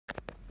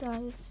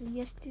Guys, so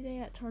yesterday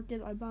at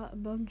Target I bought a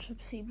bunch of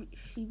chibi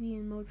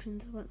and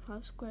Mochins,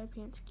 5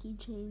 SquarePants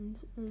keychains,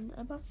 and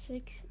I bought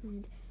 6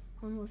 and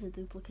one was a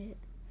duplicate.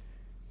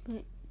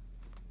 But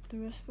the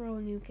rest were all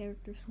new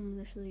characters, so I'm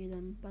going to show you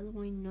them. By the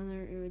way, none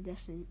are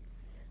iridescent.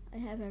 I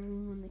have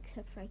everyone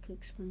except for I cook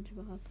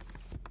Spongebob.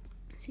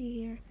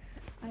 See here,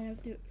 I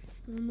have the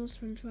normal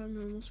Spongebob,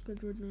 normal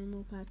Squidward,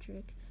 normal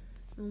Patrick,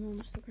 normal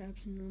Mr.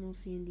 Krabs, and normal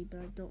Sandy, but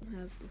I don't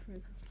have the Fry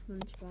Cook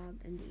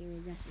Spongebob and the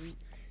iridescent.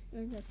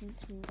 Iridescent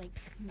to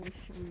like more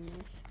shinier.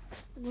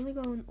 I'm gonna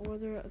go in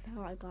order of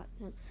how I got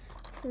them.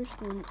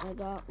 First one I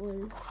got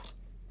was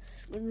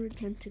Squidward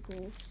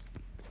Tentacles.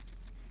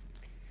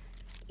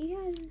 He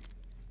had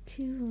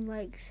 2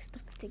 legs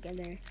stuck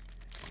together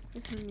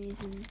for some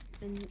reason,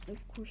 and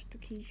of course the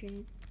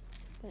keychain.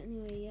 But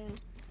anyway, yeah.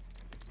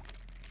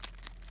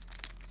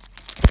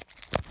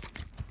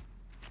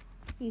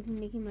 Even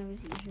making my life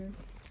easier.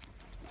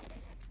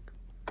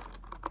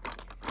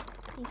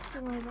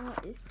 Next one I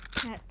got is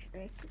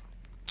Patrick.